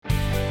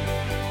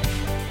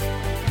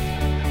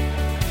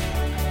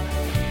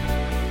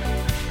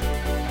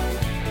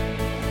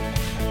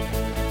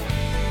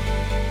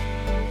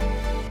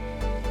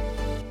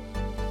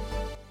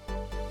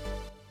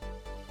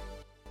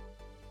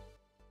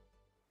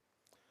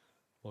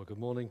Well, good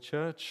morning,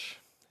 church.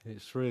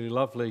 It's really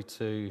lovely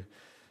to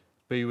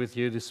be with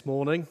you this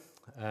morning.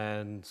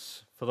 And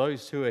for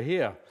those who are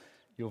here,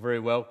 you're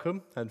very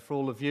welcome. And for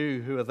all of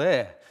you who are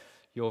there,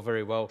 you're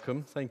very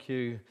welcome. Thank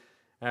you,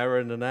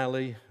 Aaron and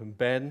Ali and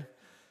Ben,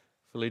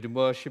 for leading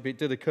worship. It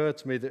did occur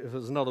to me that if there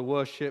was another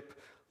worship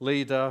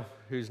leader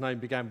whose name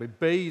began with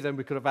B, then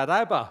we could have had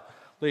Abba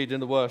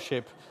leading the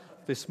worship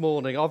this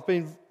morning. I've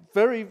been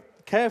very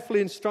carefully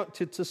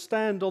instructed to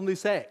stand on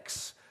this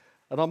X.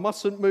 And I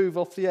mustn't move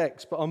off the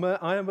X, but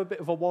I am a bit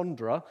of a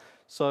wanderer.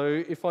 So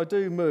if I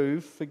do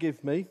move,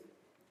 forgive me.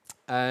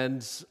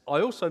 And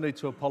I also need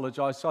to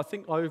apologise. So I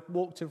think I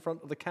walked in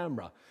front of the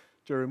camera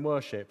during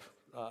worship.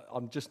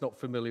 I'm just not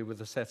familiar with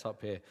the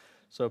setup here.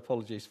 So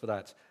apologies for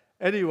that.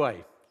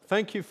 Anyway,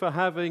 thank you for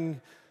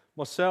having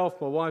myself.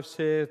 My wife's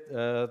here.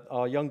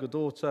 Our younger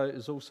daughter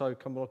has also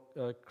come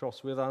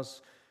across with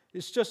us.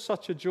 It's just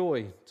such a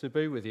joy to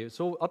be with you.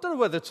 I don't know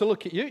whether to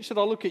look at you. Should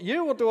I look at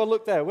you or do I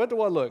look there? Where do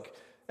I look?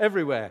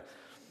 Everywhere.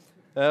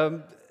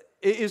 It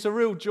is a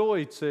real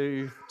joy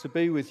to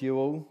be with you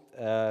all.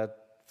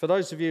 For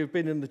those of you who've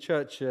been in the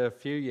church a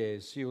few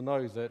years, you'll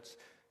know that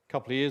a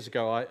couple of years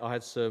ago I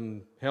had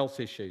some health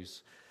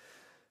issues.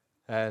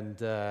 And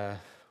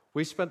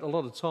we spent a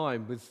lot of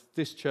time with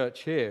this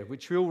church here,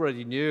 which we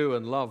already knew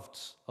and loved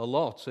a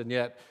lot. And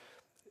yet,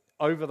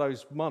 over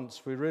those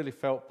months, we really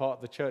felt part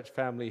of the church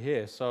family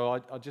here. So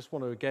I just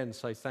want to again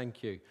say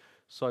thank you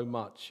so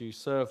much. You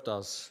served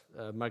us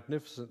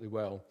magnificently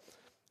well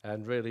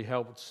and really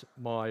helped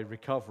my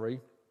recovery.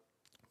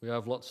 We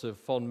have lots of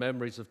fond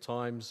memories of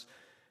times,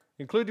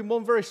 including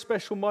one very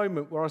special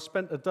moment where I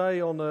spent a day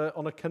on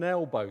a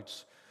canal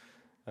boat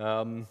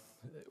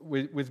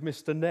with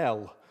Mr.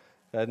 Nell.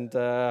 And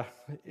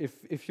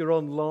if you're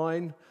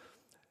online,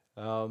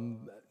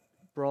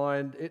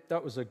 Brian,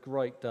 that was a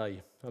great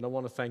day. And I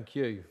want to thank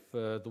you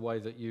for the way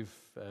that you've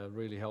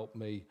really helped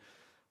me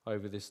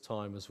over this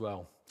time as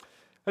well.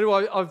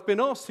 Anyway, I've been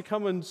asked to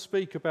come and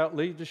speak about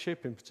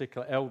leadership, in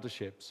particular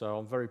eldership, so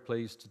I'm very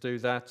pleased to do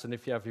that. And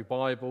if you have your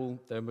Bible,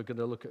 then we're going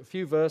to look at a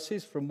few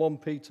verses from 1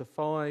 Peter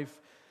 5,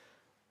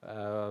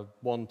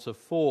 1 to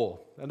 4.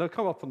 And they'll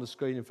come up on the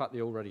screen, in fact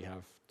they already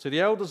have. To the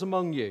elders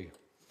among you,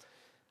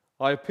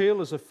 I appeal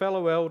as a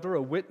fellow elder,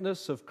 a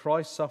witness of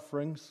Christ's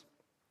sufferings,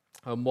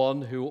 and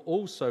one who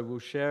also will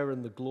share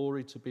in the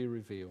glory to be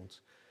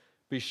revealed.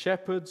 Be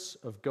shepherds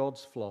of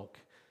God's flock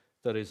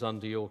that is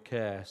under your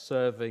care,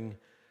 serving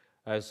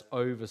as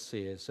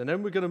overseers. And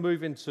then we're going to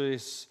move into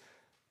this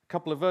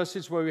couple of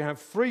verses where we have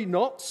 3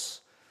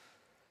 nots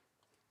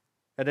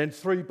and then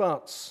 3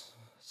 buts.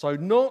 So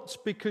not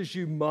because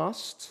you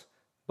must,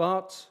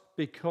 but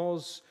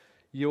because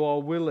you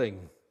are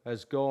willing,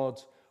 as God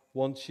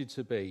wants you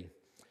to be.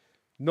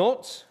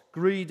 Not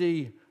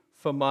greedy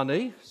for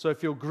money. So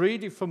if you're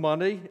greedy for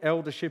money,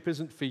 eldership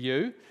isn't for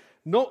you.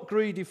 Not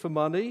greedy for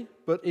money,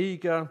 but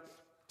eager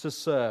to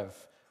serve.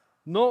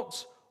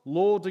 Not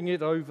lording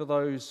it over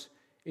those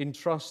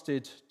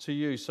entrusted to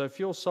you. So if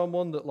you're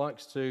someone that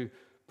likes to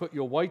put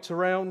your weight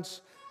around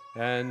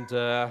and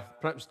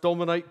perhaps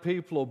dominate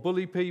people or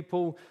bully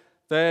people,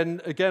 then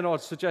again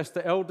I'd suggest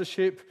that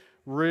eldership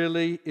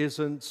really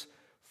isn't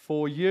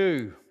for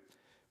you.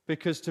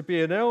 Because to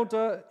be an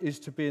elder is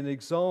to be an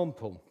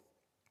example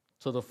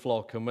to the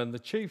flock. And when the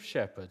chief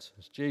shepherd,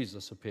 as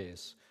Jesus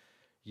appears,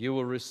 you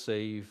will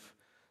receive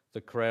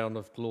the crown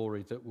of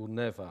glory that will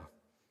never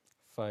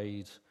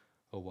fade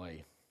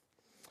away.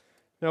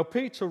 Now,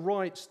 Peter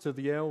writes to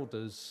the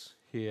elders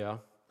here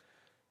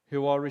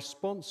who are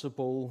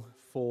responsible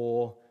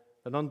for,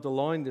 and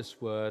underline this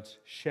word,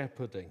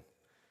 shepherding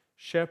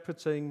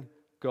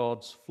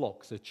God's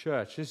flock, the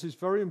church. This is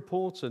very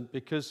important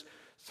because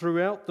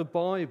throughout the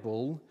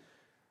Bible,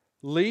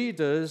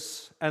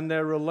 leaders and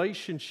their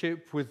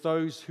relationship with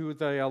those who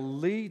they are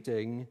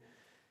leading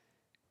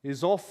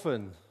is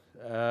often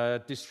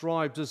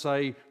described as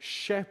a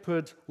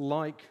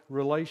shepherd-like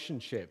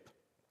relationship.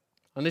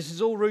 And this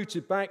is all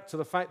rooted back to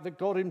the fact that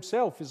God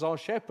himself is our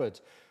shepherd.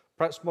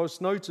 Perhaps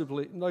most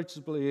notably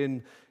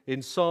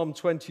in Psalm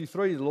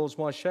 23, the Lord's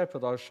my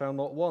shepherd, I shall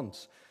not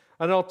want.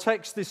 And our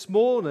text this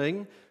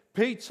morning,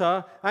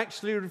 Peter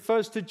actually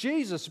refers to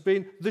Jesus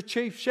being the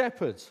chief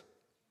shepherd.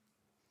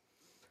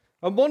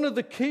 And one of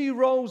the key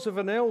roles of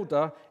an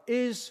elder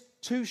is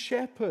to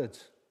shepherd,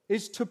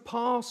 is to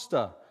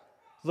pastor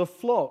the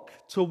flock,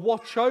 to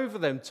watch over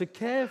them, to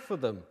care for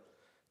them,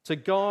 to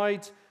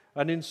guide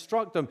and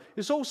instruct them.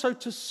 It's also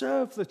to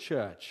serve the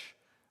church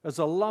as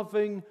a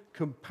loving,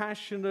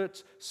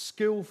 compassionate,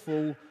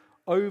 skillful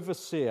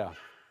overseer.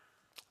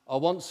 I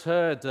once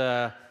heard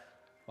a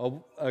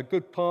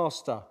good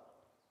pastor,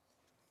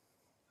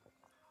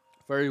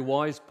 very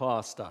wise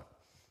pastor.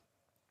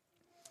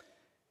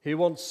 He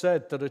once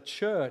said that a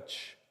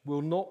church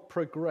will not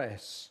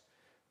progress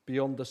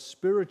beyond the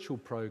spiritual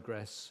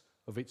progress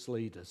of its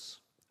leaders.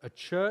 A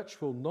church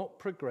will not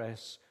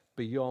progress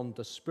beyond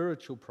the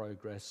spiritual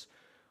progress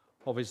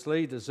of its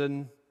leaders.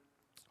 And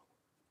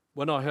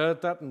when I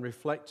heard that and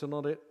reflected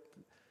on it,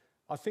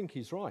 I think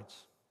he's right.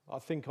 I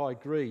think I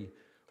agree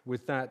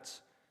with that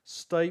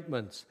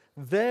statement.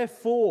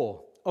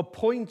 Therefore,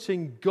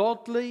 appointing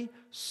godly,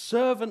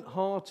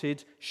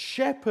 servant-hearted,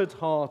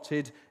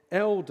 shepherd-hearted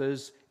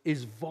elders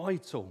is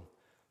vital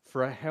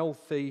for a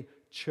healthy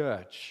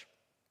church.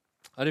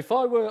 And if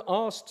I were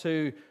asked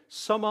to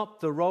sum up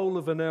the role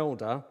of an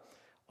elder,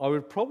 I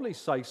would probably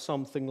say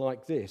something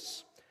like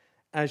this.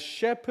 As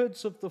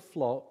shepherds of the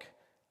flock,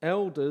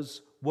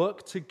 elders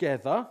work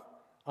together.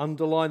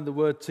 Underline the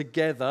word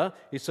together.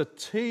 It's a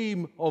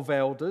team of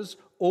elders,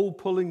 all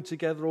pulling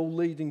together, all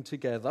leading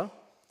together,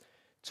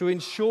 to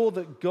ensure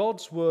that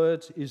God's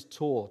word is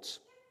taught,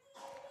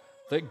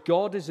 that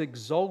God is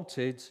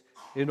exalted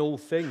in all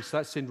things.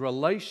 That's in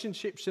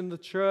relationships in the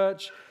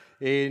church,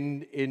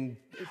 in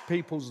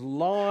people's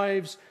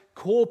lives,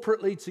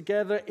 corporately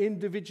together,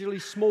 individually,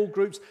 small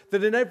groups,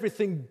 that in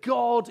everything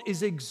God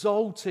is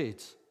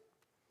exalted.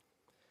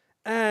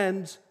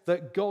 And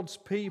that God's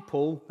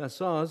people,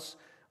 that's us,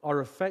 are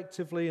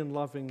effectively and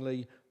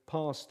lovingly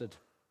pastored.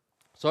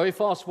 So if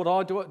asked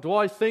what do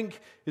I think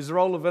is the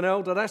role of an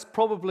elder, that's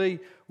probably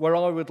where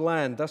I would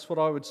land. That's what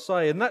I would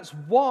say. And that's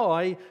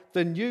why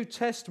the New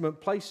Testament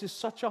places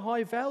such a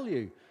high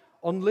value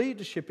on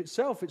leadership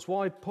itself. It's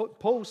why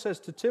Paul says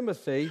to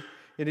Timothy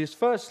in his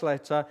first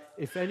letter,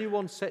 if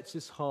anyone sets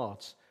his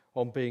heart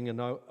on being an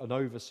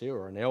overseer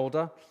or an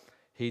elder,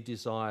 he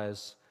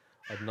desires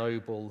a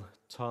noble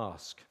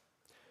task.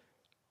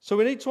 So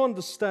we need to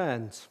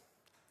understand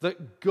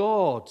that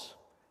God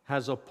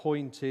has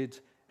appointed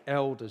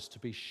elders to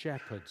be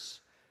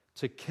shepherds,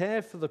 to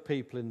care for the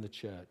people in the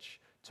church,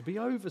 to be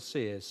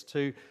overseers,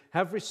 to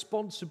have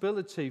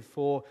responsibility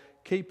for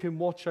keeping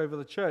watch over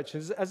the church.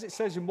 As it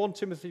says in 1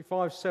 Timothy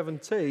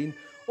 5:17,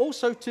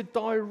 also to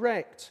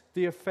direct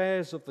the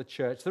affairs of the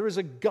church. There is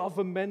a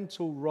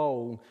governmental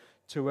role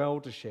to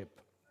eldership.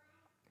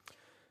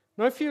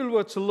 Now, if you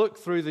were to look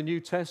through the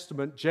New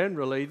Testament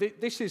generally,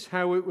 this is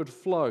how it would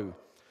flow.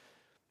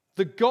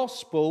 The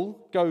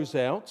gospel goes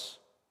out,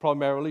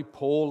 primarily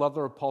Paul,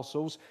 other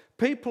apostles.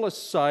 People are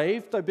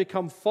saved. They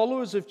become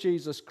followers of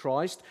Jesus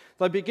Christ.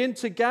 They begin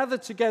to gather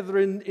together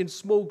in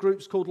small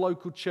groups called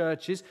local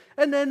churches,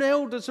 and then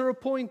elders are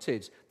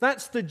appointed.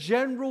 That's the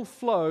general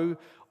flow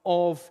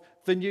of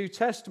the New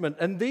Testament.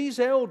 And these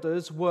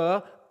elders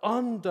were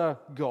under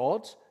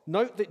God.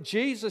 Note that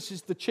Jesus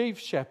is the chief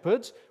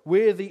shepherd.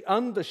 We're the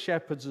under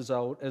shepherds as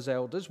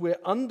elders. We're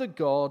under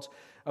God,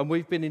 and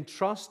we've been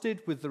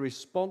entrusted with the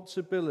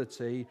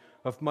responsibility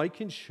of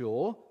making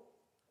sure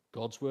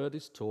God's word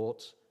is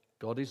taught,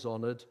 God is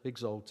honoured,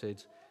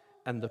 exalted,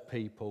 and the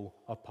people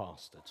are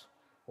pastored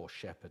or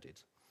shepherded.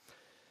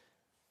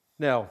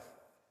 Now,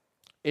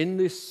 in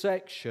this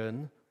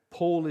section,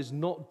 Paul is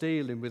not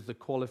dealing with the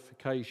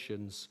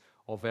qualifications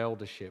of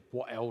eldership,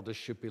 what elders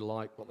should be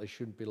like, what they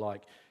shouldn't be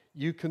like.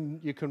 You can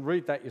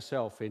read that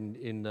yourself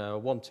in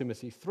 1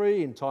 Timothy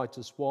 3, in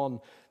Titus 1.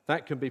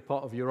 That can be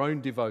part of your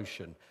own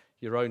devotion,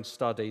 your own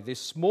study.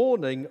 This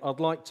morning, I'd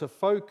like to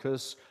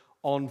focus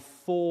on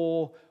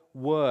 4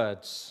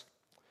 words,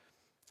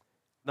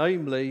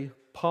 namely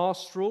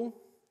pastoral,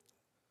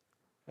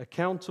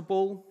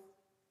 accountable,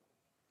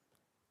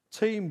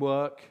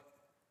 teamwork,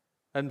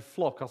 and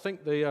flock. I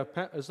think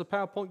has the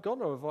PowerPoint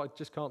gone, or I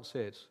just can't see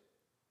it?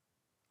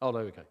 Oh,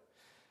 there we go.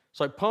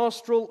 So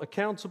pastoral,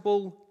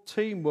 accountable,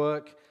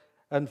 teamwork,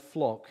 and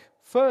flock.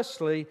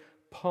 Firstly,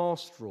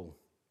 pastoral.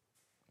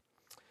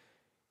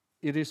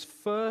 It is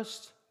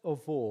first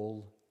of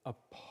all a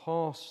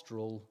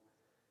pastoral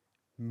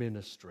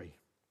ministry.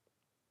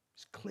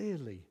 It's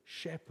clearly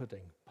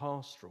shepherding,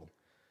 pastoral.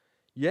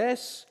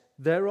 Yes,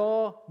 there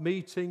are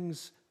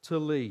meetings to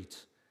lead.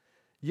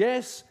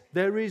 Yes,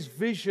 there is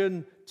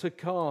vision to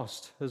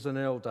cast as an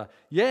elder.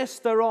 Yes,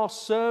 there are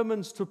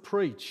sermons to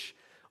preach.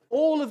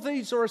 All of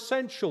these are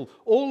essential.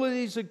 All of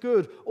these are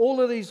good.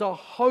 All of these are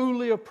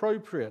wholly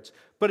appropriate.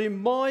 But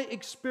in my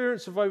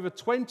experience of over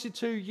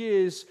 22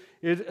 years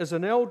as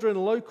an elder in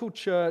a local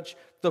church,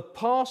 the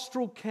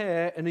pastoral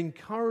care and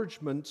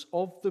encouragement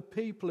of the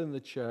people in the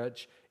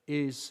church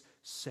is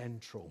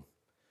central.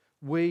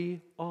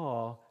 We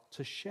are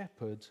to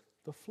shepherd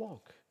the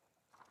flock.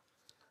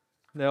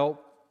 Now,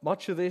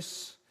 much of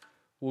this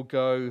will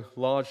go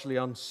largely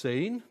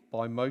unseen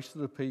by most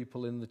of the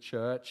people in the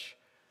church.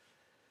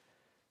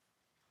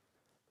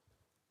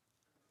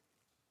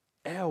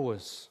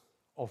 Hours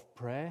of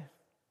prayer,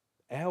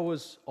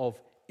 hours of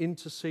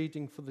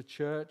interceding for the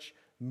church,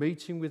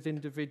 meeting with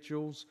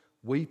individuals,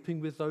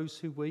 weeping with those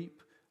who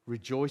weep,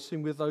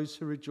 rejoicing with those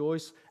who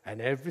rejoice,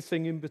 and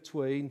everything in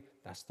between.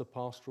 That's the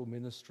pastoral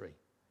ministry.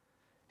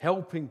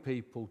 Helping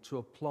people to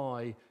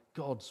apply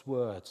God's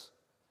word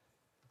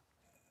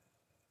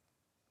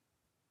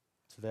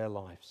to their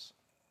lives.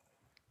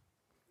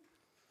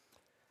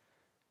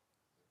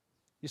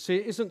 You see,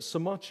 it isn't so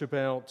much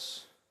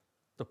about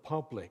the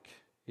public,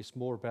 it's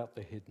more about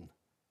the hidden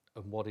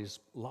and what is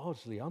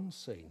largely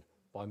unseen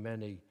by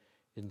many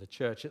in the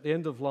church. At the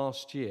end of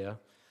last year,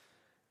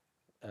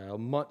 a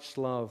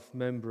much-loved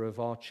member of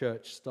our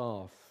church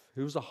staff,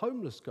 who was a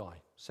homeless guy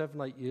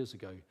 7-8 years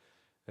ago,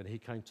 and he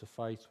came to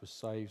faith, was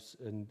saved,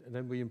 and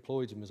then we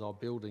employed him as our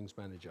buildings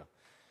manager.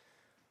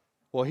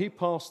 Well, he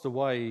passed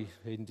away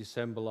in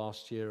December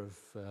last year of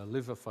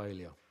liver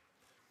failure.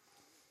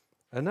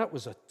 And that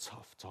was a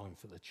tough time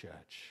for the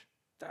church.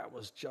 That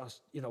was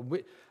just,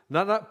 and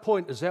at that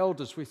point as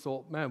elders, we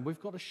thought, man, we've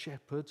got to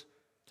shepherd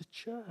the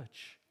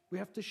church. We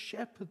have to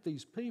shepherd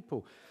these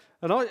people.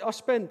 And I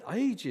spent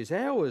ages,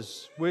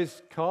 hours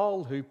with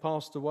Carl, who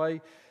passed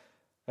away.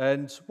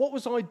 And what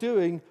was I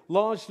doing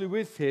largely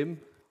with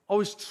him? I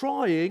was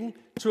trying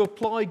to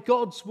apply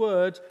God's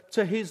word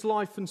to his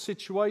life and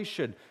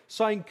situation,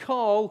 saying,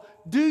 Carl,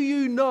 do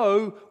you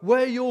know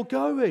where you're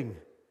going?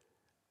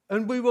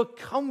 And we were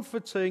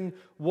comforting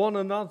one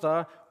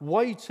another,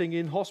 waiting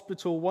in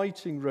hospital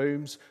waiting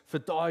rooms for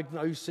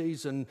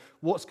diagnoses and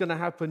what's going to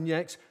happen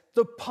next.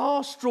 The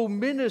pastoral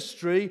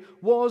ministry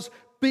was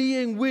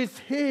being with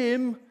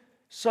him,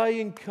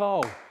 saying,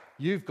 Carl,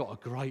 you've got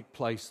a great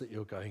place that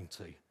you're going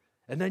to.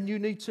 And then you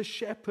need to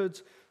shepherd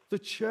the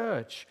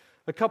church.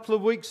 A couple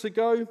of weeks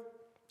ago,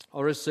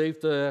 I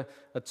received a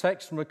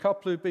text from a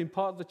couple who'd been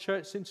part of the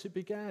church since it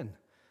began.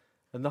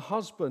 And the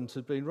husband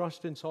had been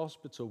rushed into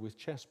hospital with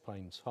chest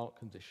pains, heart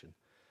condition.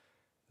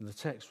 And the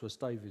text was,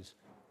 David,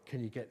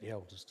 can you get the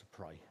elders to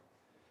pray?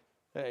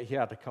 He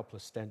had a couple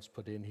of stents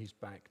put in. He's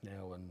back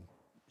now and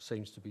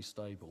seems to be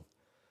stable.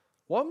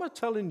 Why am I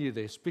telling you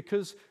this?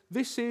 Because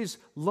this is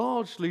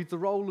largely the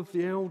role of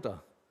the elder.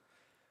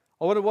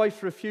 I went away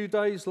for a few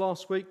days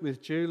last week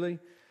with Julie.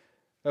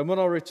 And when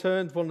I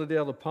returned, one of the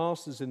other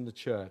pastors in the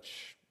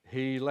church,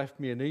 he left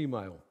me an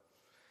email.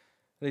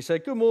 And he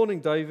said, good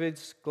morning,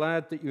 David.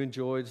 Glad that you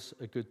enjoyed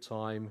a good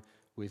time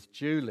with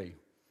Julie.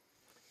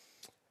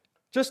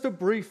 Just a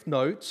brief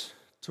note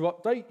to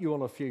update you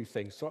on a few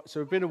things. So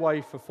we've been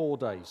away for 4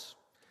 days.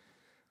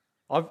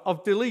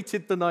 I've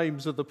deleted the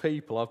names of the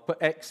people. I've put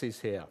X's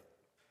here.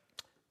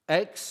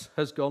 X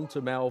has gone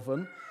to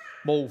Malvern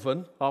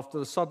after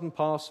the sudden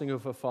passing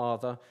of her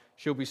father.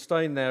 She'll be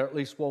staying there at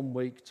least 1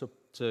 week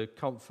to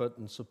comfort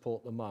and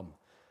support the mum.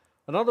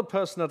 Another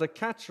person had a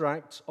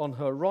cataract on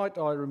her right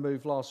eye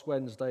removed last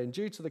Wednesday, and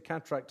due to the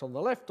cataract on the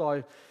left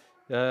eye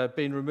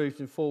being removed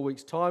in 4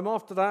 weeks' time,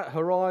 after that,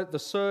 her eye, the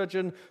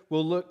surgeon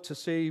will look to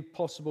see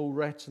possible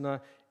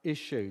retina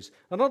issues.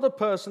 Another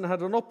person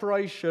had an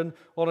operation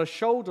on her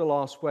shoulder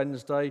last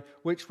Wednesday,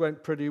 which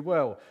went pretty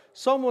well.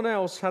 Someone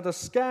else had a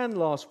scan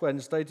last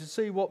Wednesday to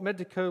see what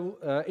medical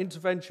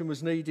intervention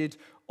was needed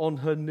on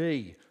her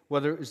knee,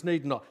 whether it was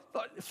needed or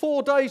not.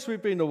 4 days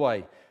we've been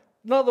away.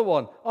 Another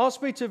one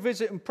asked me to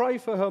visit and pray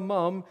for her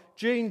mum,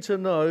 Jean, to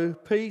know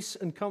peace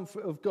and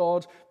comfort of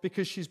God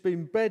because she's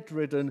been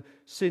bedridden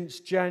since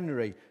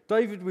January.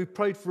 David, we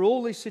prayed for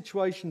all these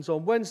situations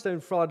on Wednesday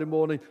and Friday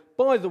morning.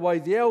 By the way,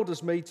 the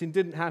elders' meeting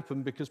didn't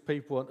happen because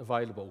people weren't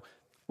available.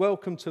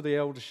 Welcome to the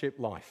eldership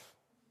life.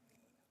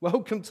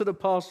 Welcome to the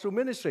pastoral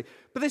ministry.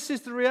 But this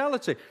is the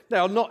reality.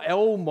 Now, not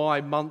all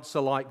my months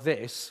are like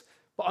this,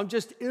 but I'm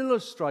just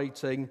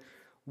illustrating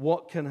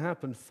what can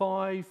happen.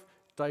 5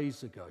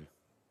 days ago,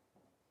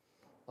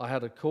 I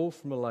had a call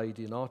from a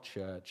lady in our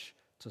church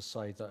to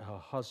say that her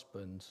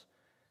husband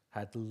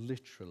had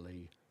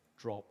literally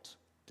dropped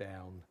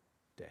down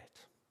dead.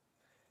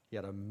 He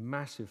had a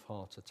massive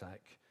heart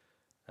attack,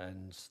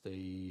 and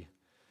the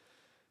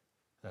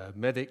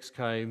medics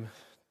came,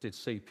 did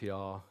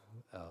CPR,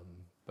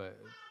 but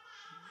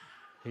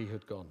he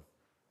had gone.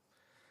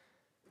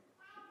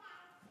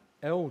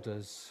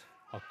 Elders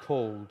are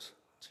called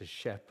to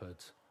shepherd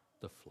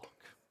the flock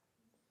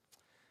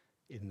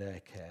in their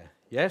care.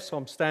 Yes,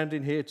 I'm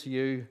standing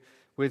here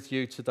with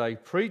you today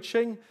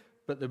preaching,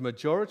 but the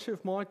majority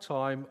of my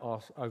time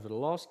over the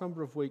last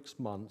number of weeks,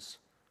 months,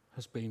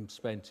 has been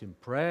spent in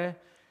prayer,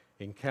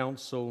 in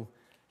counsel,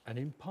 and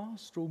in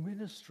pastoral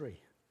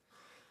ministry.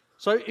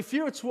 So if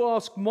you were to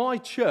ask my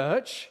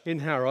church in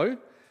Harrow,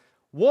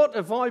 what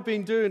have I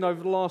been doing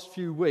over the last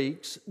few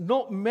weeks,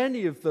 not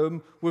many of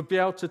them would be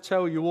able to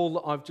tell you all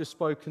that I've just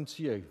spoken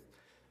to you.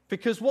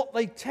 Because what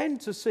they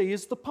tend to see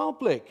is the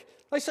public.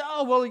 They say,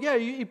 oh, well, yeah,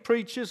 he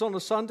preaches on a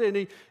Sunday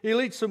and he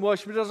leads some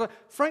worship. He does that.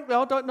 Frankly,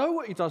 I don't know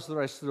what he does the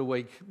rest of the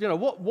week.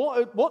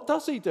 What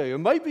does he do?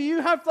 And maybe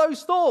you have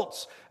those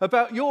thoughts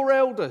about your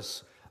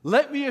elders.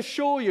 Let me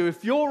assure you,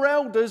 if your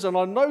elders, and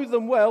I know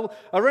them well,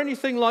 are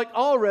anything like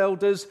our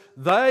elders,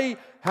 they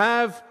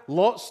have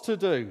lots to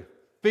do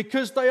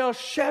because they are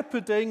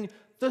shepherding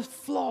the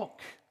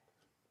flock.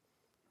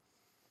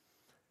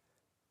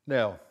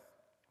 Now,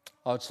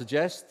 I'd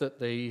suggest that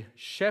the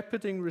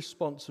shepherding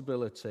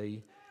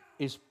responsibility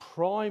is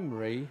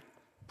primarily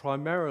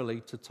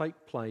to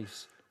take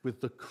place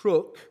with the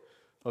crook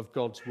of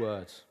God's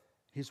word,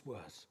 his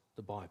word,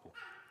 the Bible.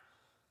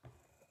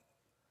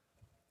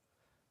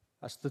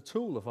 That's the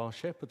tool of our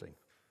shepherding.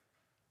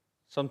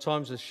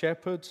 Sometimes a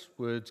shepherd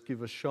would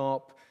give a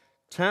sharp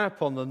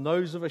tap on the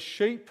nose of a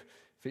sheep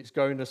if it's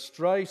going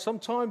astray.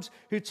 Sometimes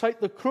he'd take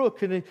the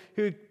crook and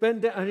he'd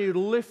bend it and he'd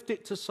lift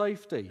it to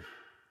safety.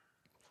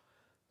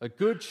 A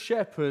good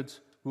shepherd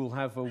will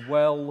have a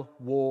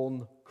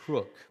well-worn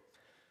crook.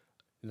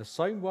 In the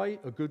same way,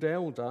 a good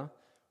elder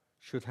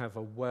should have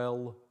a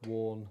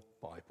well-worn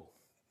Bible.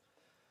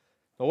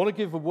 I want to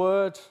give a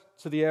word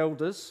to the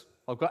elders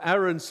I've got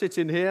Aaron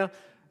sitting here,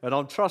 and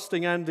I'm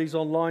trusting Andy's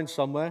online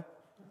somewhere.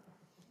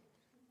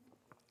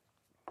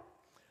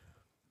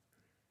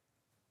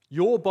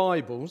 Your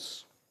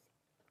Bibles,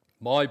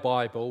 my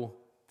Bible,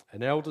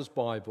 an elder's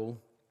Bible,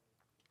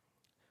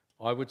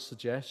 I would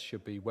suggest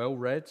should be well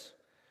read,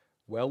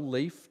 well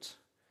leafed.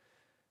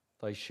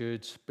 They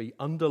should be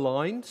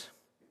underlined.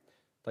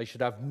 They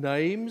should have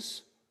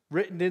names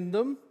written in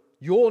them,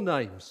 your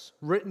names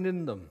written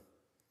in them.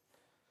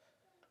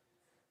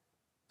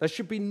 There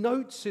should be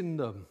notes in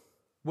them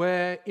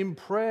where in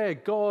prayer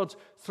God,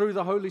 through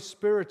the Holy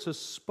Spirit, has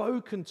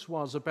spoken to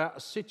us about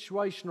a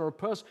situation or a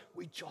person.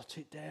 We jot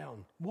it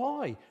down.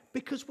 Why?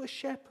 Because we're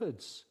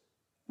shepherds.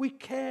 We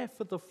care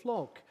for the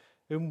flock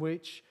in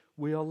which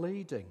we are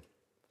leading.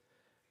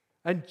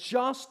 And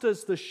just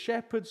as the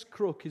shepherd's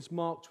crook is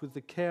marked with the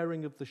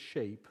caring of the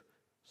sheep,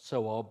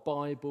 so our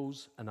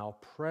Bibles and our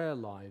prayer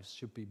lives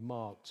should be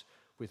marked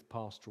with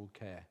pastoral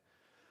care.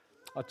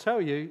 I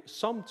tell you,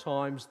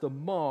 sometimes the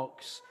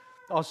marks,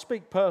 I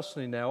speak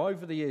personally now,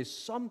 over the years,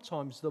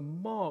 sometimes the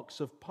marks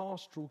of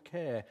pastoral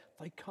care,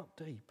 they cut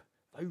deep.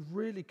 They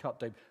really cut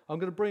deep. I'm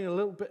going to bring a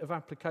little bit of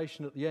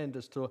application at the end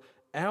as to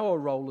our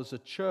role as a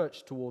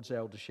church towards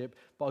eldership,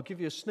 but I'll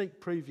give you a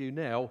sneak preview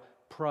now.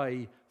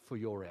 Pray for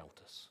your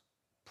elders.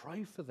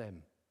 Pray for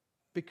them,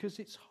 because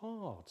it's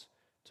hard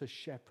to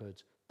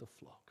shepherd the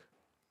flock.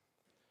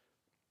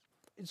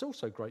 It's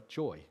also great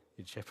joy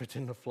in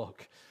shepherding the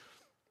flock.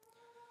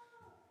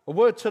 A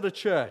word to the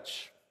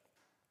church.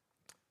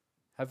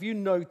 Have you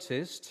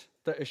noticed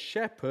that a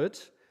shepherd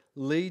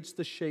leads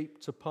the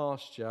sheep to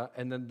pasture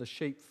and then the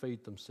sheep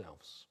feed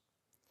themselves?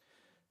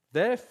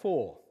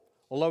 Therefore,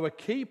 although a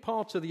key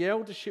part of the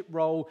eldership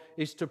role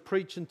is to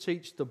preach and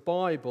teach the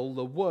Bible,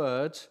 the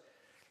Word,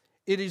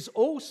 it is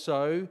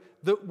also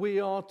that we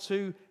are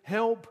to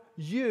help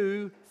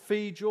you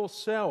feed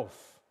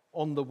yourself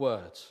on the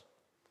Word.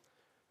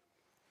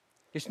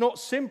 It's not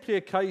simply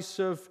a case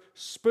of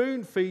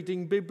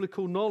spoon-feeding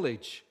biblical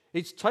knowledge.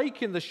 It's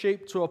taking the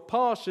sheep to a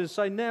pasture and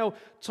saying, now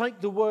take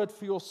the Word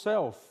for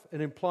yourself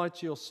and apply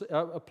to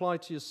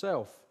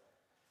yourself.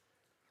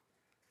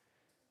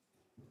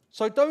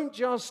 So don't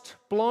just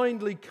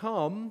blindly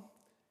come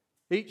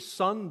each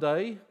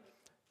Sunday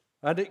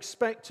and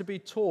expect to be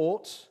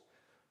taught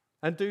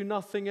and do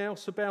nothing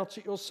else about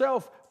it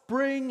yourself.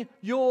 Bring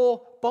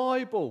your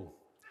Bible.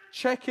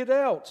 Check it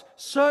out.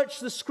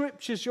 Search the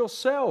Scriptures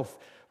yourself.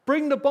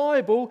 Bring the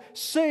Bible.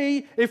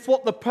 See if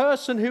what the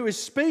person who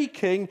is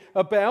speaking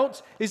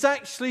about is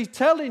actually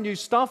telling you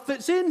stuff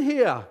that's in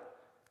here.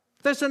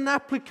 There's an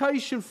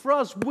application for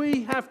us.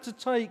 We have to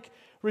take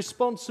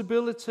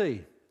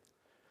responsibility.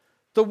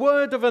 The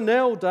word of an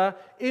elder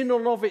in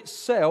and of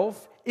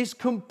itself is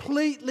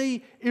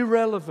completely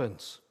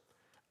irrelevant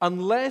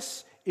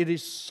unless it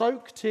is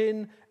soaked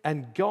in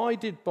and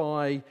guided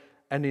by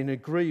and in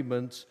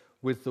agreement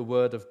with the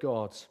Word of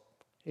God.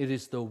 It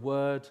is the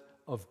Word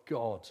of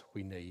God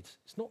we need.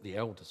 It's not the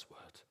elder's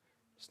word.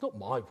 It's not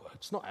my word.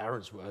 It's not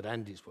Aaron's word,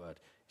 Andy's word.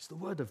 It's the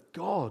Word of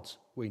God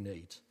we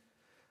need.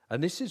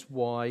 And this is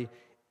why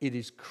it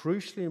is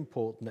crucially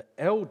important that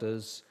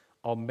elders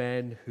are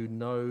men who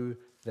know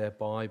their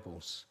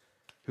Bibles,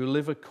 who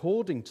live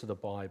according to the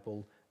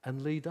Bible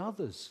and lead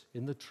others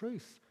in the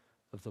truth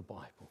of the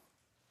Bible.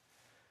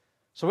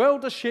 So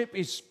eldership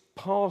is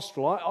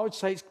pastoral. I would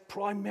say it's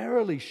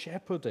primarily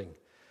shepherding.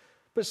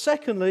 But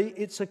secondly,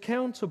 it's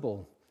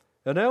accountable.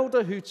 An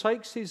elder who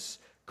takes his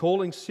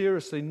calling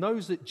seriously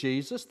knows that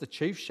Jesus, the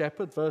chief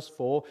shepherd, verse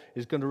 4,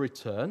 is going to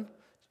return.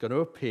 He's going to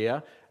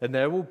appear, and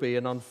there will be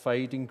an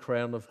unfading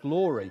crown of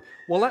glory.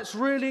 Well, that's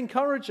really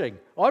encouraging.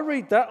 I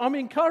read that, I'm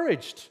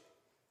encouraged.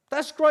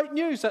 That's great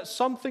news. That's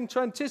something to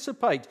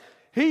anticipate.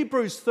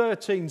 Hebrews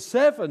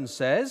 13:7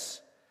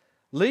 says,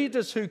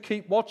 leaders who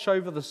keep watch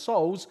over the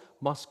souls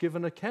must give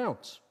an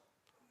account.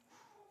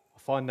 I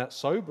find that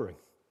sobering.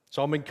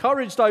 So I'm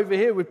encouraged over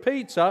here with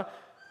Peter.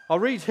 I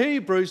read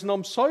Hebrews and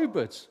I'm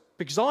sobered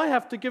because I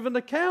have to give an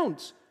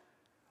account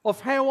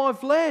of how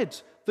I've led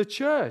the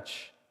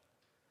church.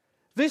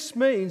 This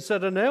means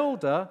that an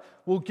elder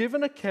will give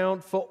an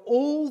account for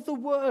all the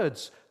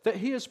words that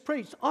he has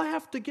preached. I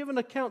have to give an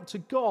account to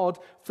God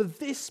for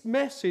this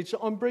message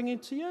that I'm bringing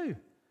to you.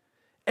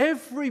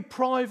 Every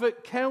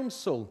private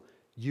counsel,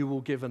 you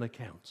will give an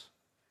account.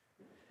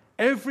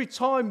 Every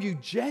time you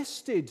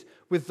jested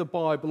with the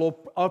Bible or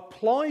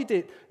applied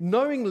it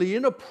knowingly,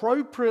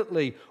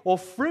 inappropriately, or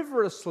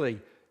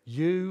frivolously,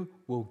 you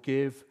will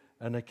give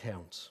an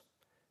account.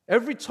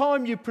 Every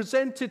time you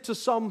presented to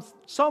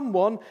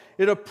someone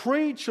in a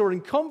preach or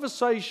in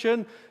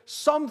conversation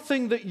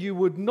something that you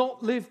would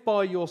not live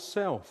by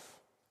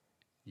yourself,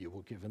 you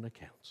will give an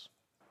account.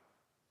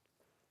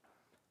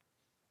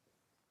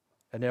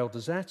 An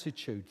elder's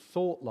attitude,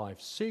 thought life,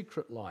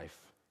 secret life,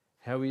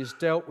 how he has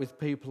dealt with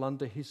people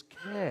under his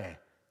care,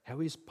 how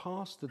he's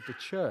pastored the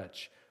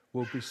church,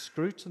 will be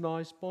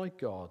scrutinized by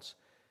God,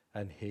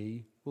 and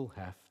he will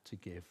have to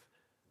give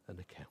an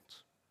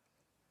account.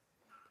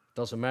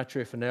 Doesn't matter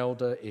if an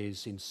elder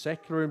is in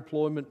secular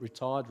employment,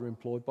 retired, or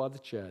employed by the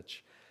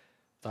church.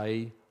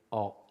 They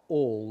are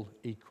all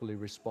equally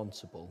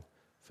responsible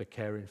for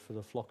caring for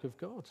the flock of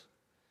God.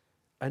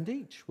 And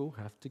each will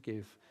have to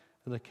give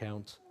an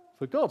account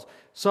for God.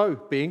 So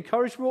be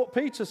encouraged with what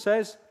Peter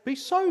says. Be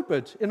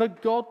sobered in a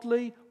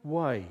godly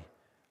way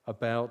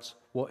about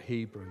what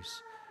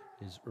Hebrews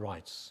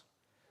writes.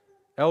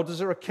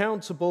 Elders are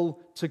accountable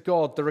to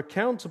God. They're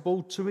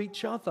accountable to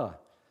each other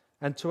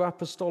and to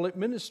apostolic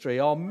ministry.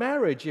 Our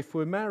marriage, if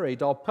we're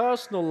married, our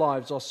personal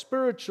lives, our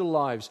spiritual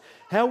lives,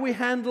 how we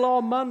handle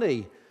our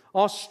money,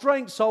 our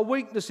strengths, our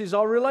weaknesses,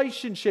 our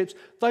relationships,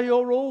 they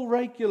are all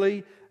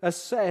regularly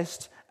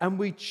assessed, and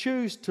we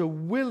choose to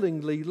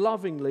willingly,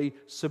 lovingly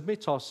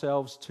submit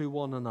ourselves to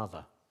one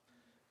another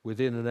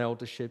within an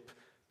eldership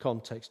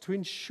context to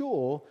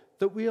ensure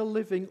that we are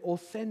living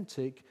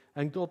authentic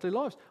and godly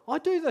lives. I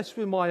do this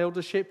with my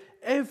eldership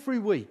every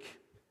week.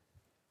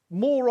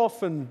 More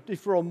often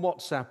if we're on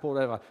WhatsApp or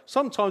whatever.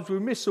 Sometimes we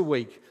miss a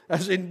week,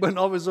 as in when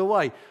I was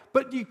away.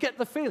 But you get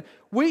the feeling.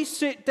 We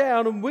sit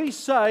down and we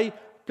say,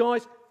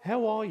 guys,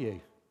 how are you?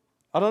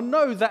 And I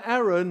know that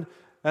Aaron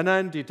and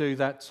Andy do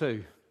that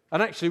too.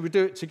 And actually we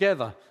do it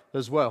together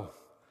as well.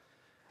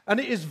 And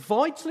it is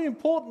vitally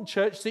important,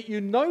 church, that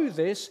you know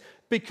this,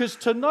 because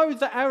to know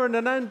that Aaron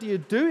and Andy are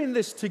doing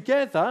this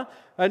together,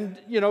 and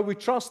we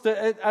trust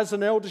that as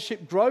an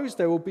eldership grows,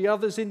 there will be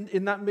others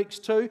in that mix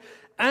too.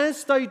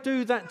 As they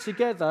do that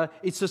together,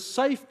 it's a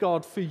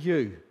safeguard for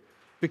you,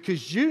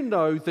 because you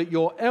know that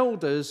your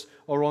elders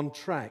are on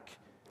track.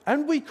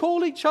 And we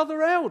call each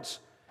other out.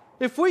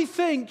 If we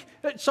think,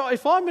 so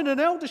if I'm in an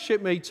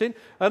eldership meeting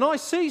and I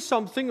see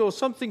something or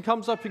something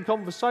comes up in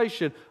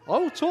conversation, I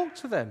will talk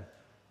to them.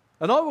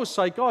 And I will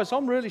say, guys,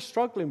 I'm really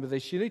struggling with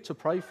this. You need to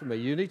pray for me.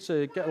 You need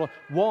to get along.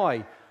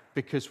 Why?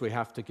 Because we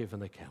have to give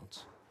an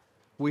account.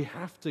 We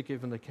have to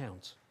give an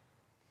account.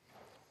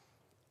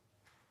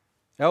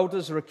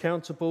 Elders are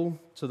accountable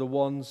to the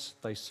ones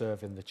they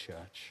serve in the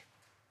church.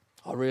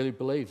 I really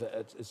believe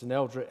that as an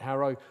elder at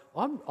Harrow,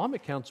 I'm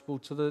accountable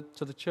to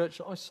the church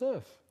that I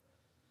serve.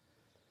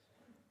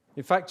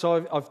 In fact,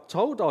 I've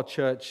told our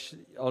church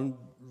on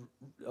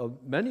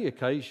many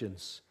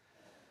occasions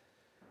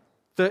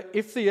that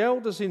if the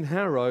elders in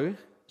Harrow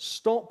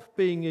stop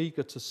being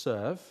eager to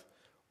serve,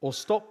 or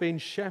stop being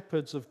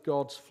shepherds of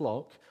God's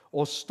flock,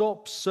 or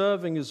stop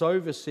serving as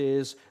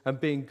overseers and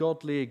being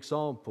godly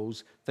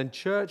examples, then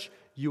church,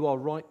 you are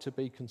right to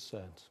be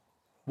concerned.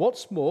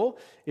 What's more,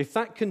 if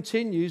that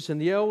continues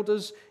and the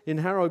elders in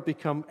Harrow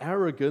become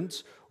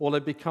arrogant, or they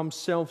become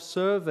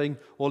self-serving,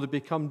 or they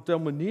become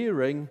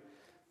domineering,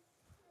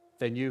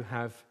 then you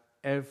have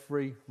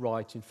every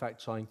right. In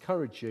fact, I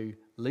encourage you,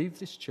 leave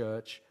this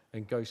church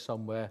and go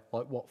somewhere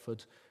like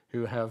Watford,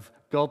 who have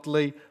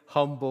godly,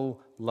 humble,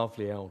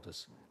 lovely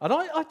elders. And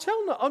I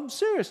tell them, I'm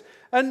serious.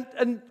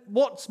 And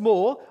what's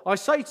more, I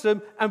say to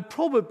them, and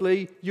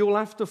probably you'll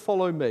have to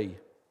follow me.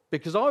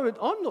 Because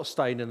I'm not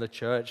staying in a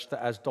church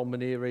that has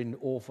domineering,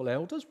 awful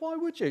elders. Why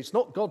would you? It's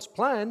not God's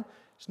plan.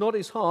 It's not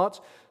his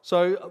heart.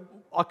 So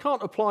I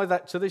can't apply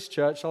that to this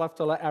church. I'll have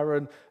to let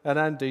Aaron and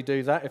Andy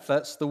do that if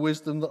that's the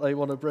wisdom that they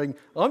want to bring.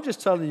 I'm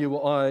just telling you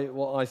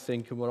what I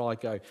think and where I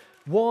go.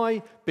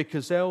 Why?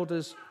 Because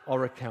elders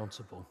are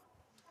accountable.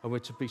 And we're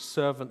to be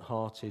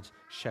servant-hearted,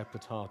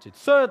 shepherd-hearted.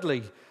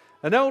 Thirdly,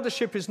 an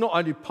eldership is not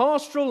only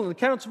pastoral and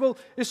accountable,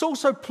 it's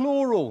also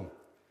plural.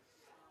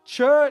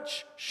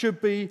 Church should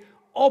be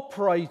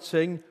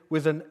operating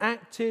with an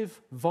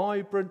active,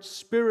 vibrant,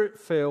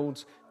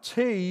 spirit-filled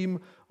team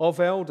of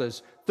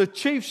elders. The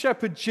chief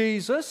shepherd,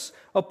 Jesus,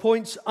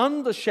 appoints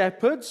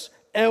under-shepherds,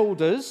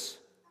 elders,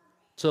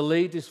 to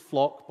lead his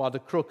flock by the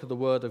crook of the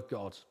word of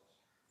God.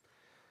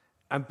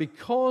 And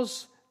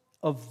because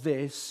of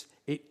this,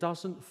 it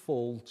doesn't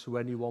fall to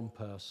any one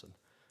person,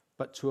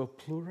 but to a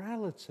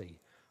plurality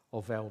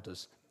of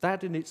elders.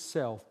 That in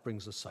itself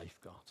brings a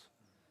safeguard.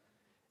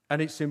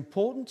 And it's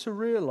important to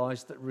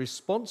realize that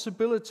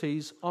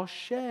responsibilities are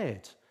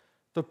shared.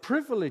 The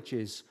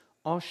privileges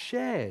are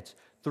shared.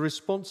 The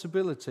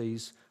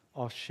responsibilities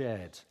are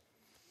shared.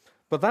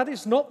 But that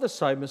is not the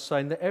same as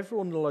saying that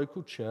everyone in the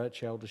local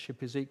church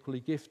eldership is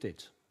equally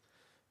gifted,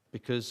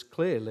 because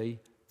clearly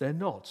they're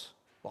not.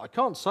 Well, I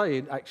can't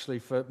say actually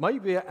for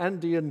maybe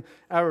Andy and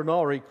Aaron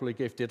are equally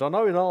gifted. I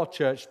know in our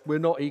church we're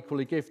not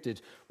equally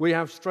gifted. We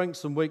have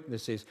strengths and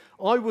weaknesses.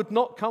 I would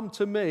not come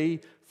to me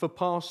for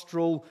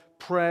pastoral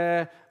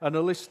prayer and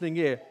a listening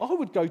ear. I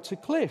would go to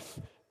Cliff,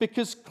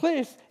 because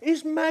Cliff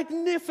is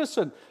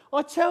magnificent.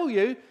 I tell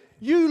you,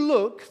 you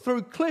look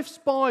through Cliff's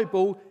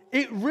Bible,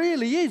 it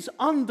really is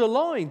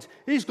underlined.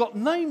 He's got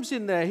names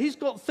in there. He's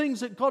got things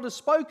that God has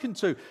spoken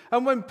to.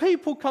 And when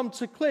people come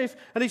to Cliff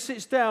and he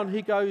sits down,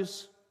 he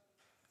goes,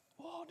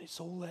 "Oh, it's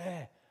all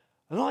there."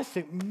 And I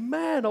think,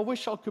 man, I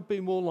wish I could be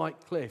more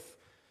like Cliff.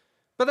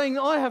 But then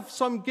I have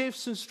some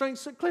gifts and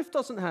strengths that Cliff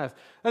doesn't have.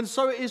 And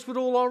so it is with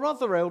all our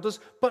other elders.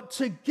 But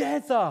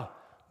together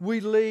we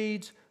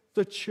lead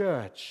the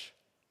church.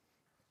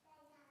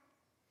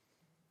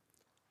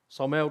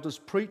 Some elders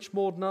preach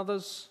more than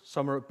others.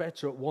 Some are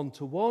better at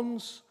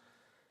one-to-ones,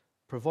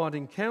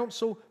 providing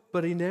counsel.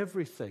 But in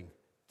everything,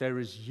 there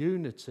is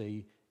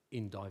unity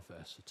in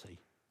diversity.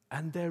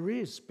 And there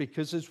is,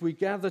 because as we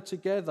gather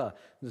together,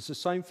 and it's the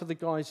same for the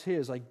guys here,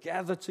 as they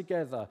gather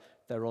together,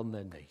 they're on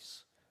their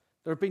knees.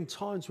 There have been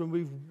times when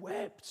we've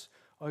wept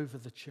over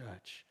the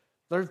church.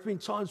 There have been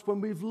times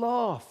when we've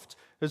laughed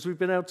as we've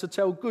been able to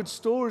tell good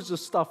stories of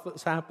stuff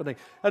that's happening.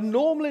 And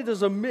normally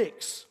there's a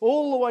mix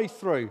all the way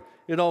through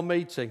in our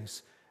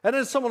meetings. And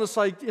then someone will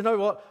say, you know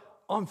what,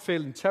 I'm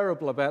feeling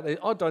terrible about it.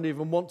 I don't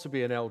even want to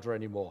be an elder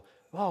anymore.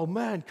 Oh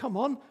man, come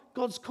on,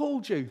 God's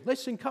called you.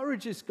 Let's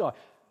encourage this guy.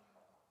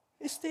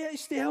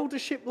 It's the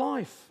eldership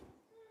life.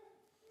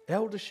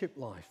 Eldership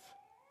life.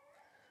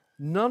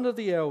 None of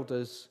the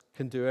elders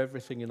can do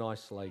everything in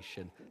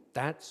isolation.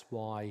 That's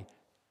why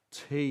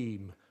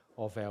team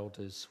of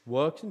elders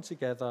working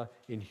together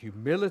in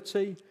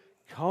humility,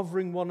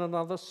 covering one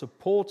another,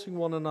 supporting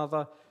one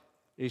another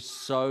is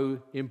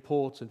so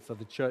important for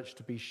the church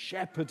to be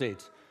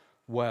shepherded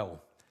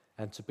well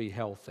and to be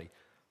healthy.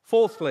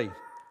 Fourthly,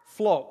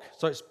 flock.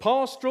 So it's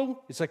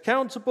pastoral, it's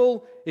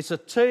accountable, it's a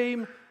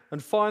team,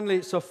 and finally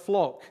it's a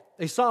flock.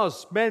 It's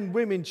us, men,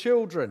 women,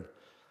 children,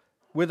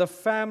 with a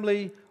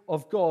family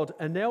of God.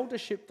 An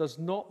eldership does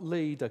not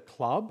lead a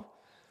club,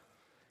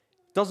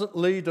 doesn't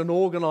lead an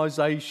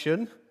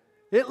organization.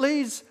 It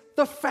leads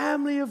the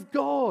family of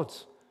God.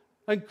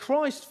 And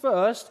Christ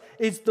First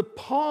is the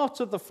part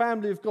of the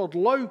family of God,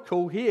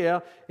 local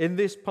here in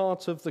this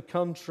part of the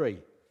country.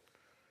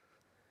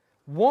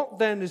 What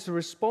then is the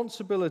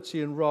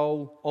responsibility and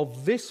role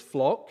of this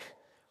flock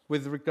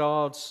with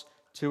regards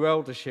to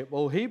eldership?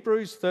 Well,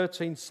 Hebrews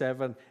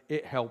 13:7,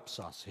 it helps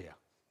us here.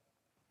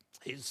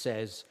 It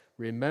says,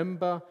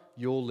 remember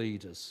your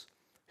leaders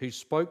who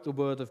spoke the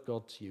word of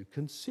God to you.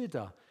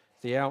 Consider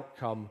the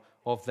outcome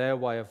of their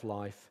way of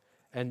life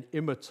and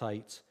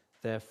imitate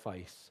their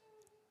faith.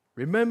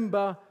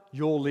 Remember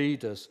your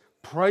leaders.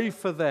 Pray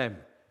for them.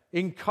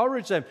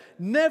 Encourage them.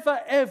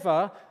 Never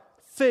ever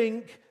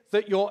think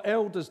that your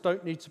elders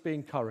don't need to be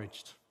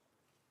encouraged.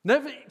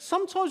 Never.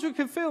 Sometimes we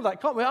can feel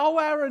that, can't we? Oh,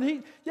 Aaron,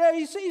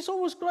 he's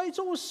always great. He's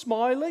always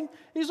smiling.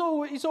 He's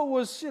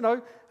always,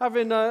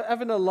 having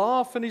a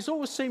laugh, and he's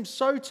always seems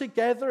so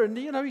together. And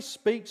he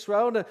speaks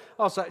well. And I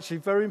was actually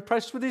very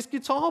impressed with his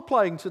guitar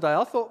playing today.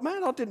 I thought,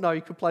 man, I didn't know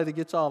he could play the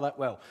guitar that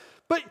well.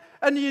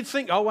 And you'd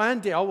think, oh,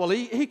 Andy,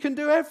 he can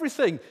do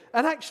everything.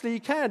 And actually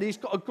he can. He's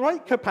got a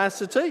great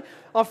capacity.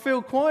 I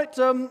feel quite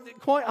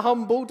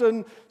humbled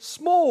and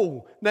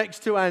small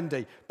next to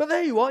Andy. But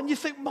there you are, and you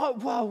think,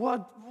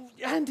 wow,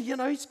 Andy,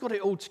 he's got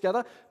it all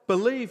together.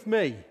 Believe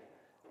me,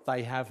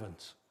 they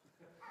haven't.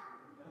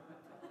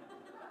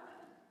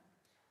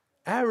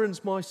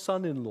 Aaron's my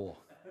son-in-law.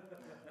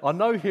 I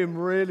know him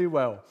really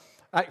well.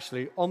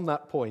 Actually, on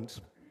that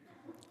point,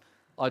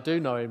 I do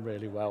know him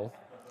really well.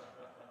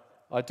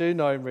 And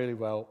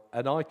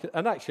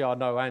actually I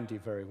know Andy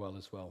very well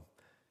as well.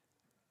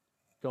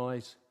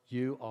 Guys,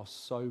 you are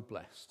so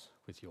blessed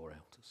with your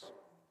elders.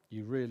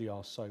 You really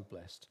are so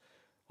blessed.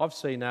 I've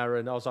seen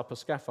Aaron. I was up a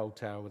scaffold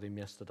tower with him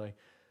yesterday,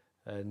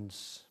 and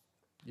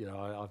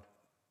I've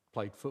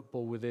played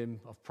football with him.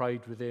 I've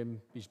prayed with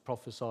him. He's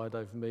prophesied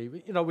over me.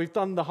 We've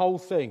done the whole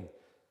thing,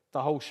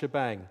 the whole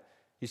shebang.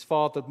 He's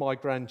fathered my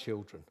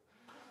grandchildren.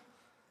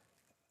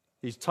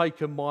 He's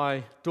taken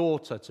my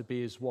daughter to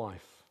be his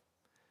wife.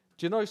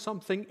 Do you know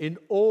something? In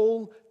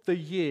all the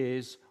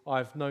years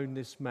I've known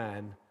this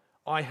man,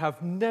 I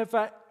have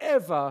never,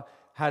 ever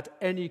had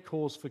any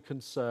cause for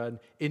concern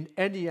in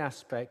any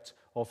aspect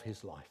of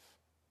his life.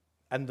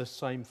 And the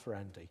same for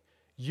Andy.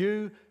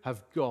 You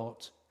have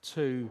got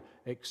two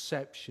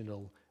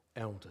exceptional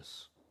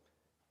elders.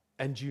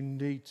 And you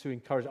need to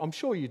encourage. I'm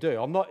sure you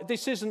do.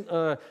 This isn't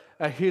a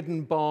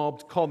hidden,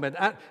 barbed comment.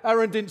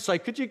 Aaron didn't say,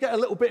 could you get a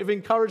little bit of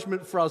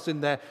encouragement for us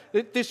in there?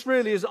 This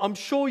really is. I'm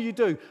sure you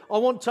do. I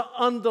want to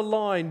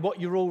underline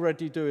what you're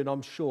already doing,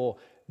 I'm sure.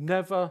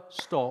 Never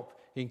stop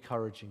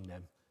encouraging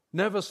them.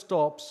 Never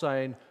stop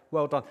saying,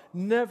 well done.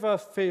 Never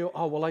feel,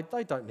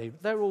 they don't need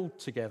it. They're all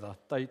together.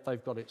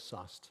 They've got it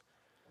sussed.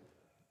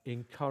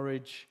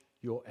 Encourage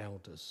your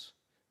elders.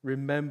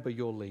 Remember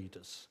your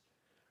leaders.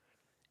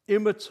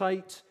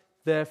 Imitate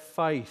their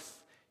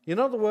faith. In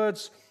other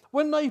words,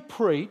 when they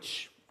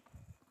preach,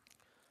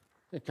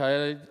 let's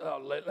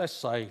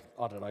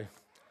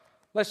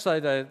say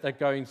they're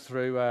going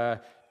through,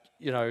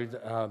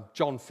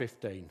 John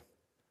 15,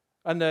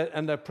 and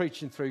they're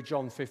preaching through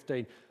John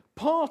 15.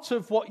 Part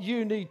of what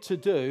you need to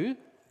do,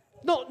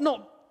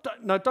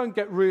 don't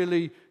get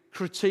really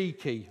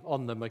critiquey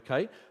on them,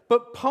 okay?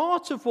 But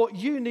part of what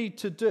you need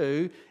to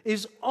do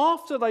is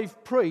after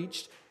they've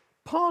preached,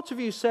 part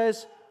of you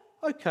says,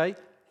 okay,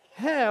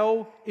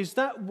 how is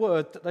that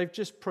word that they've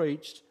just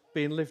preached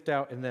being lived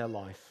out in their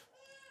life?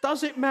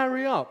 Does it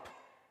marry up?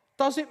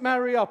 Does it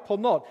marry up or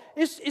not?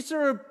 Is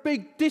there a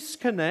big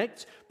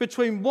disconnect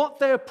between what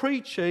they're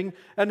preaching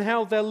and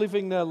how they're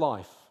living their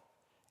life?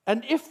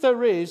 And if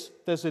there is,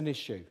 there's an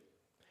issue.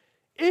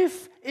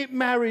 If it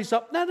marries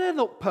up, now they're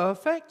not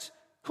perfect.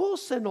 Of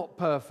course they're not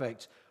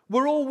perfect.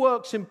 We're all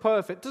works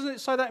imperfect. Doesn't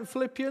it say that in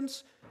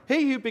Philippians?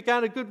 He who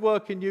began a good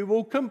work in you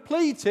will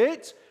complete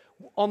it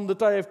on the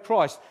day of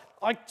Christ.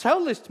 I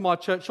tell this to my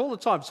church all the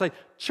time. Say,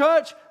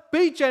 church,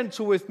 be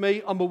gentle with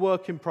me. I'm a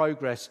work in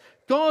progress.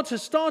 God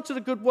has started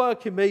a good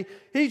work in me.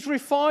 He's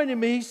refining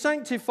me. He's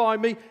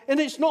sanctifying me. And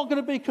it's not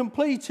going to be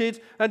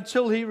completed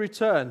until he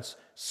returns.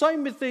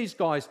 Same with these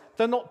guys.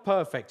 They're not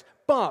perfect.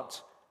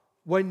 But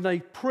when they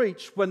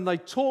preach, when they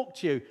talk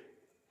to you,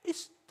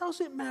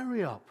 does it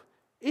marry up?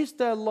 Is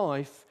their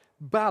life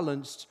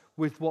balanced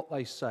with what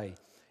they say?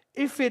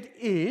 If it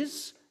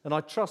is, and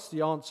I trust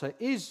the answer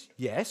is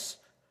yes,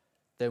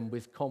 then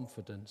with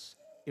confidence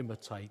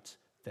imitate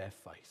their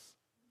faith.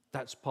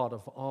 That's part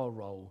of our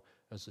role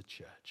as a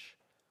church.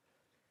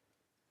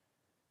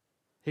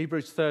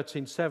 Hebrews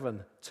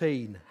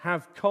 13:17,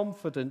 have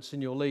confidence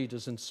in your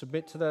leaders and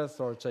submit to their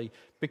authority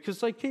because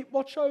they keep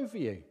watch over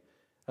you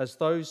as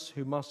those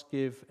who must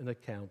give an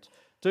account.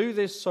 Do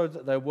this so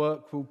that their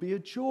work will be a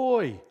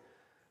joy,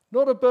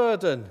 not a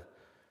burden,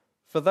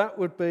 for that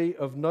would be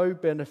of no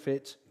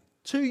benefit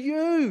to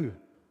you.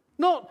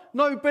 Not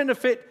no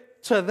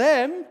benefit to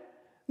them,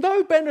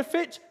 no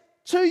benefit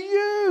to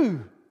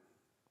you.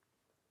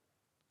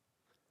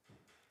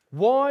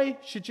 Why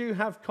should you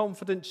have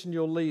confidence in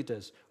your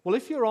leaders? Well,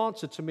 if your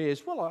answer to me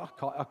is, well,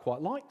 I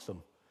quite like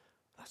them,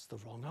 that's the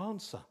wrong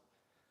answer.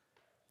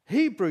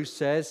 Hebrews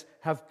says,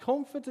 have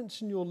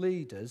confidence in your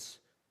leaders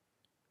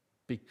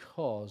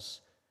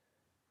because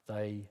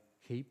they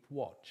keep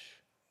watch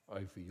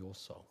over your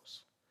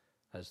souls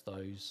as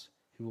those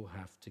who will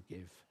have to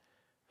give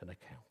an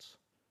account.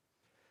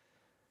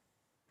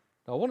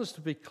 Now, I want us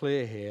to be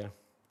clear here.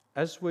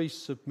 As we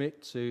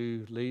submit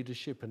to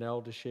leadership and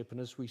eldership,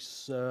 and as we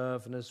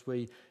serve, and as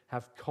we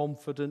have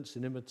confidence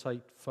and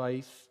imitate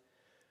faith,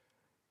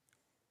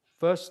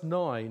 verse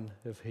 9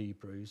 of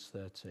Hebrews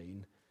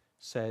 13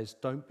 says,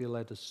 don't be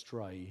led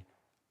astray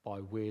by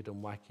weird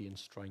and wacky and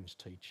strange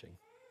teaching.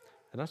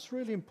 And that's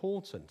really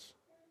important.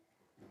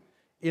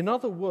 In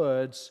other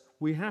words,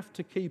 we have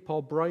to keep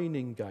our brain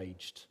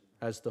engaged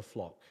as the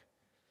flock.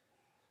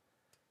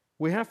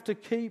 We have to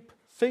keep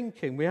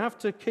thinking. We have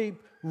to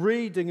keep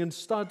reading and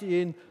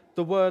studying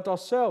the word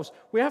ourselves.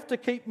 We have to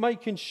keep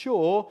making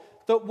sure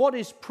that what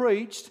is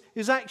preached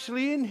is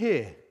actually in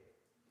here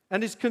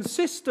and is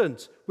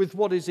consistent with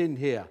what is in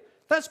here.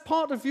 That's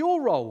part of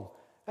your role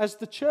as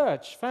the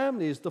church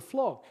family, as the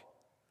flock.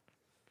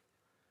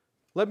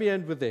 Let me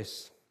end with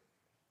this.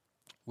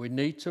 We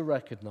need to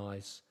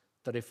recognize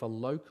that if a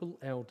local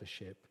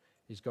eldership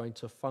is going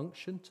to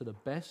function to the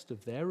best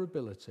of their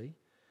ability,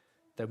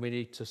 then we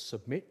need to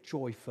submit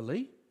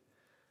joyfully,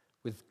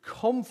 with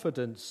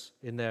confidence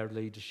in their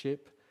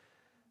leadership,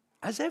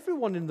 as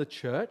everyone in the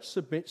church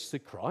submits to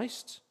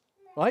Christ.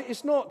 Right?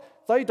 It's not,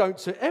 they don't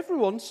say,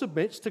 everyone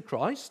submits to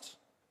Christ.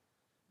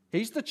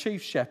 He's the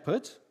chief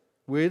shepherd.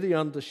 We're the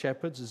under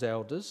shepherds as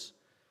elders.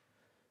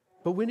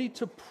 But we need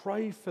to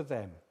pray for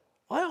them.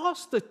 I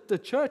ask the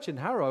church in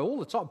Harrow all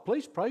the time,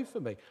 please pray for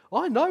me.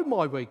 I know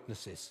my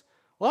weaknesses.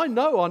 I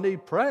know I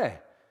need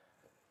prayer.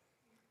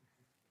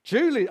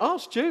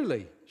 Ask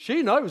Julie.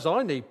 She knows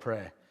I need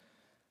prayer.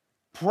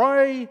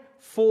 Pray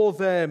for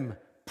them.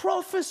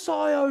 Prophesy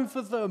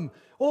over them.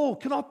 Oh,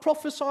 can I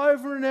prophesy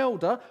over an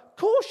elder? Of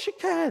course you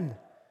can.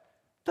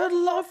 They'd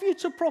love you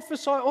to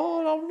prophesy.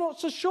 Oh, I'm not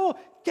so sure.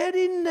 Get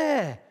in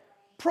there.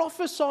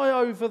 Prophesy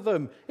over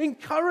them.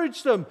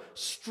 Encourage them.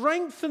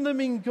 Strengthen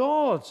them in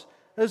God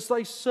as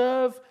they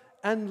serve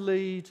and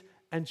lead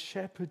and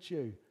shepherd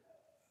you.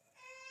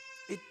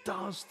 It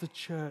does the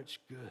church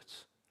good.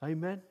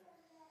 Amen?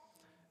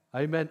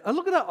 Amen. And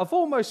look at that. I've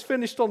almost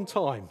finished on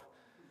time.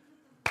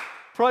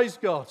 Praise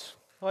God.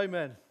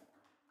 Amen.